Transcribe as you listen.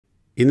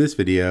In this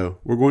video,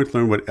 we're going to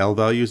learn what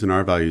lvalues and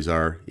rvalues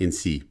are in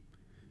C.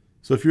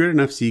 So if you read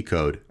enough C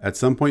code, at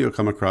some point you'll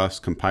come across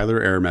compiler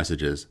error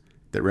messages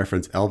that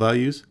reference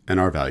lvalues and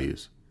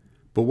rvalues.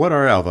 But what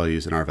are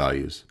lvalues and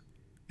rvalues?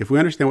 If we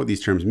understand what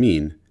these terms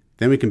mean,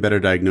 then we can better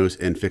diagnose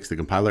and fix the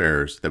compiler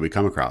errors that we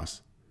come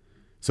across.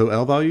 So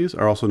lvalues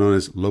are also known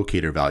as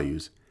locator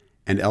values,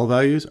 and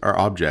lvalues are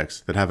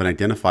objects that have an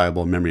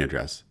identifiable memory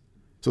address.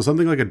 So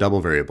something like a double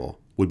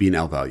variable would be an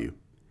lvalue.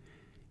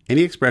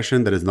 Any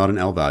expression that is not an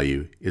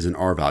lvalue is an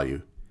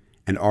rvalue,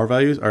 and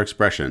rvalues are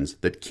expressions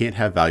that can't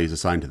have values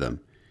assigned to them,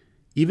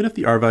 even if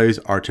the rvalues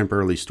are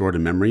temporarily stored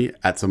in memory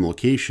at some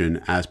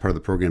location as part of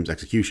the program's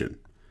execution.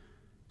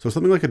 So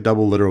something like a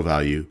double literal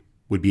value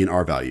would be an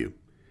rvalue.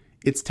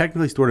 It's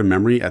technically stored in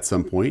memory at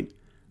some point,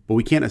 but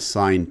we can't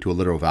assign to a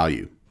literal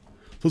value.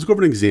 So let's go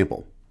over an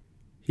example.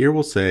 Here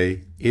we'll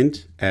say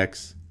int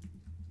x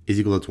is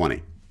equal to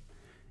 20,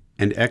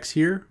 and x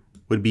here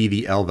would be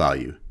the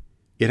lvalue.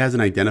 It has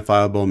an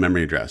identifiable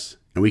memory address,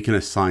 and we can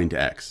assign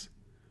to x.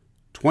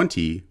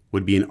 20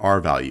 would be an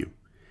rvalue.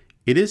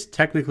 It is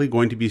technically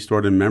going to be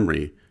stored in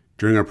memory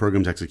during our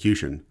program's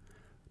execution,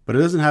 but it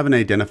doesn't have an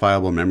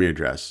identifiable memory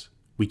address.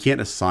 We can't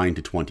assign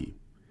to 20.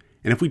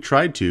 And if we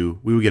tried to,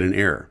 we would get an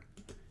error.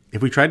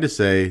 If we tried to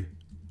say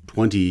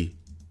 20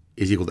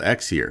 is equal to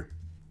x here,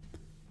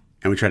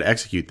 and we try to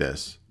execute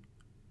this,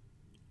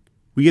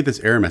 we get this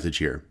error message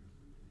here.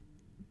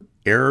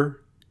 Error,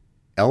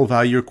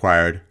 lvalue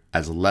required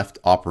as left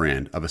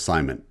operand of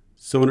assignment.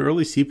 So in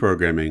early C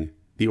programming,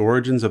 the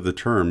origins of the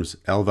terms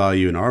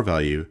lvalue and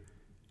rvalue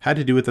had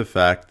to do with the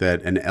fact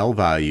that an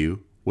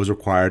lvalue was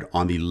required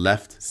on the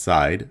left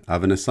side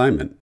of an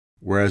assignment,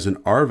 whereas an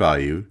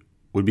rvalue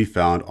would be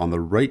found on the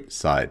right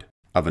side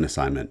of an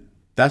assignment.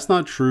 That's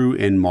not true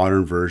in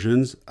modern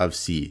versions of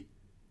C.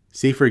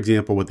 Say for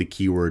example with the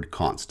keyword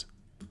const.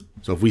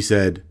 So if we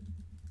said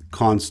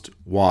const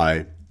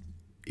y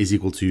is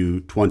equal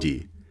to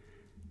 20,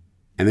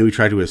 and then we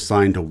try to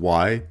assign to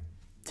y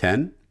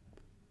 10,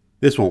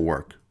 this won't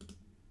work.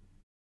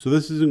 So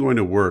this isn't going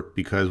to work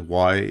because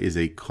y is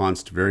a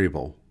const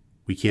variable.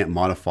 We can't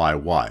modify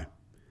y.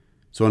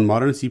 So in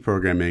modern C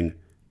programming,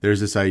 there's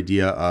this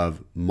idea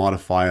of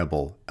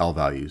modifiable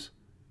lvalues,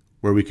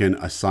 where we can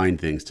assign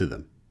things to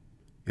them.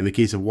 In the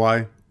case of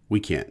y, we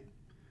can't.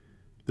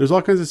 There's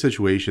all kinds of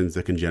situations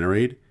that can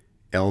generate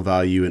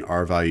lvalue and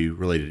rvalue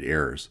related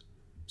errors.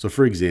 So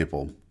for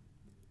example,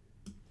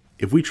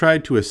 if we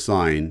tried to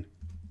assign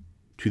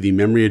to the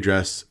memory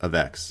address of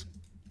x,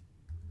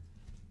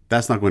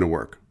 that's not going to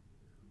work.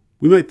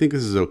 We might think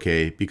this is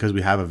okay because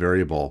we have a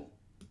variable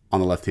on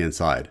the left-hand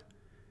side,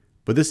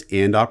 but this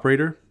AND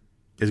operator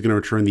is going to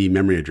return the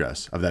memory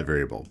address of that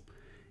variable.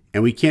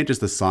 And we can't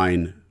just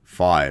assign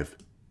 5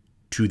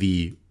 to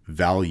the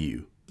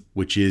value,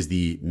 which is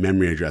the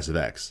memory address of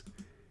x.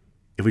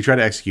 If we try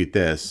to execute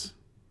this,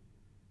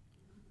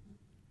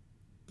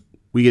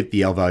 we get the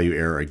lvalue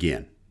error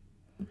again.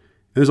 And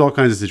there's all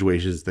kinds of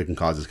situations that can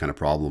cause this kind of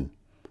problem.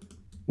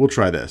 We'll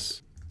try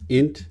this.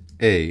 Int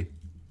a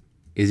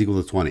is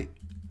equal to 20.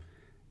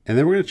 And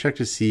then we're going to check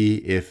to see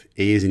if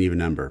a is an even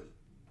number.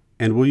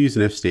 And we'll use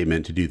an if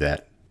statement to do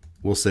that.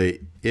 We'll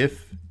say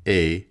if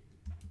a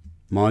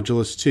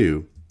modulus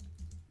 2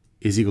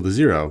 is equal to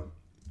 0,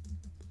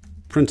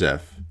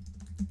 printf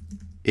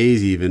a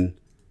is even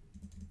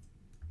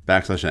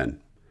 \n. And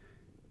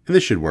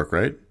this should work,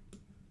 right?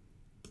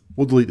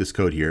 We'll delete this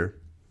code here,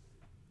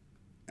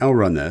 and we'll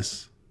run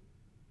this,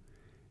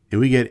 and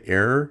we get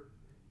error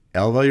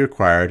lvalue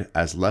required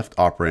as left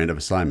operand of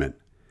assignment.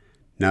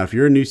 Now, if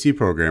you're a new C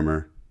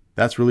programmer,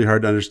 that's really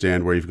hard to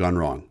understand where you've gone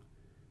wrong.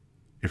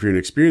 If you're an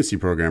experienced C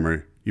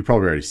programmer, you've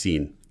probably already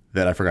seen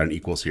that I forgot an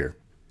equals here,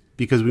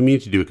 because we mean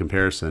to do a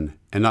comparison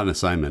and not an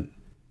assignment.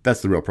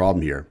 That's the real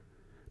problem here.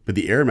 But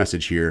the error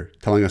message here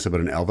telling us about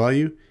an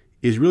lvalue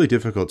is really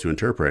difficult to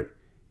interpret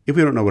if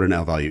we don't know what an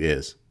lvalue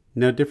is.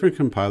 Now, different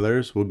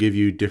compilers will give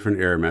you different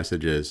error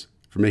messages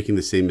for making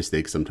the same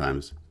mistake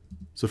sometimes.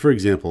 So for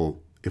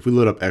example, if we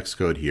load up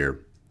Xcode here,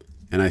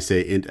 and I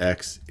say int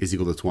x is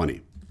equal to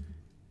 20,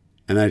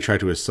 and then I try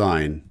to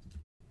assign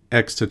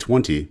x to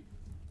 20,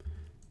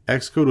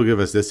 Xcode will give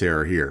us this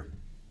error here.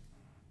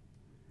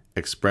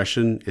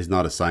 Expression is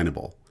not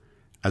assignable,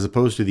 as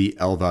opposed to the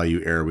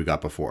lvalue error we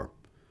got before.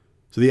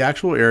 So the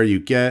actual error you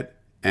get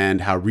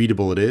and how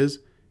readable it is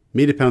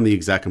may depend on the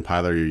exact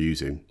compiler you're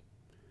using.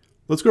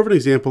 Let's go over an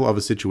example of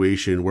a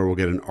situation where we'll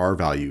get an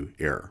rvalue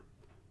error.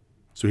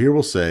 So here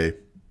we'll say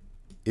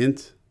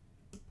int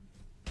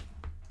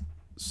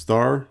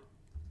star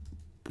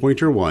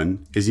pointer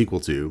 1 is equal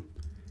to,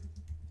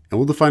 and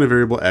we'll define a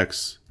variable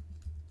x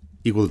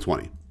equal to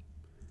 20.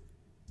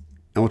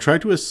 And we'll try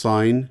to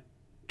assign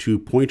to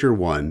pointer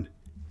 1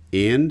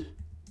 and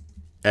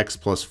x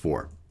plus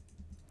 4.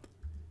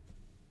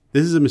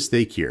 This is a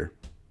mistake here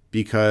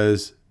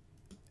because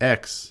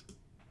x,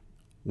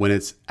 when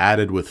it's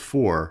added with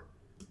 4,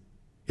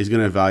 is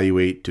going to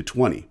evaluate to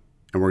 20,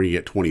 and we're going to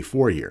get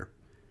 24 here.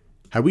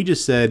 Had we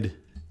just said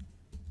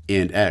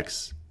and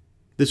x,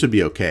 this would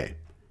be okay.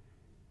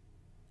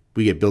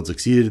 We get build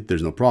succeeded,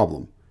 there's no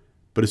problem.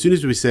 But as soon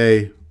as we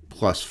say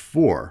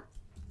 +4,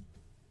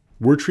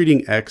 we're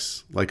treating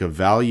x like a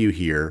value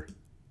here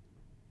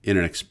in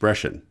an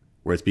expression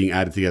where it's being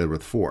added together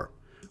with 4.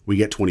 We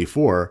get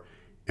 24,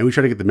 and we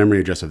try to get the memory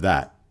address of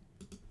that.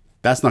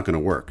 That's not going to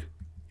work.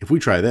 If we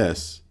try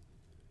this,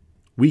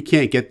 we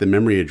can't get the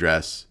memory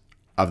address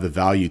of the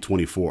value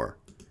 24.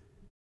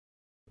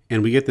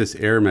 And we get this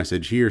error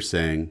message here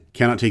saying,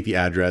 cannot take the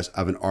address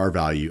of an R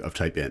value of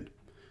type int.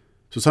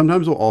 So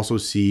sometimes we'll also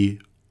see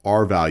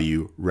R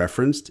value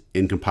referenced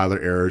in compiler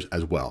errors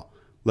as well,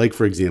 like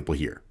for example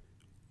here.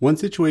 One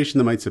situation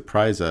that might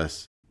surprise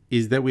us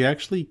is that we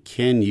actually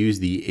can use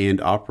the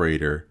AND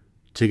operator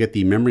to get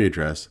the memory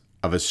address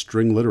of a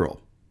string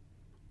literal.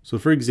 So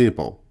for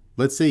example,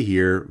 let's say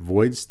here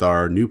void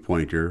star new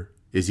pointer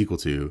is equal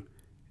to,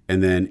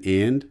 and then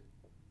and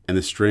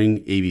the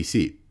string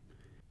ABC.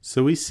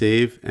 So we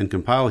save and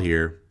compile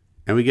here,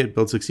 and we get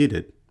build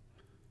succeeded.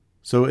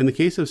 So in the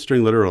case of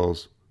string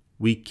literals,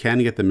 we can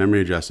get the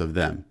memory address of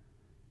them,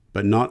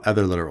 but not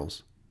other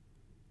literals.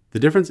 The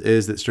difference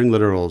is that string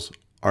literals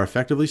are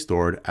effectively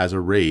stored as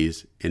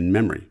arrays in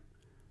memory.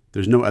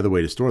 There's no other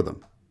way to store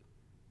them.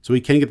 So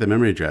we can get the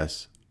memory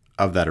address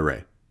of that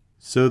array.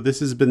 So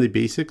this has been the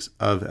basics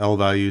of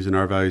lvalues and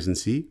rvalues in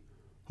C.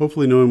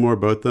 Hopefully knowing more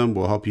about them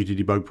will help you to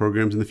debug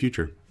programs in the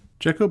future.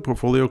 Check out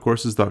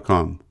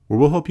portfoliocourses.com, where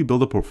we'll help you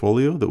build a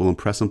portfolio that will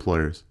impress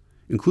employers,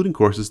 including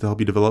courses to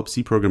help you develop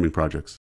C programming projects.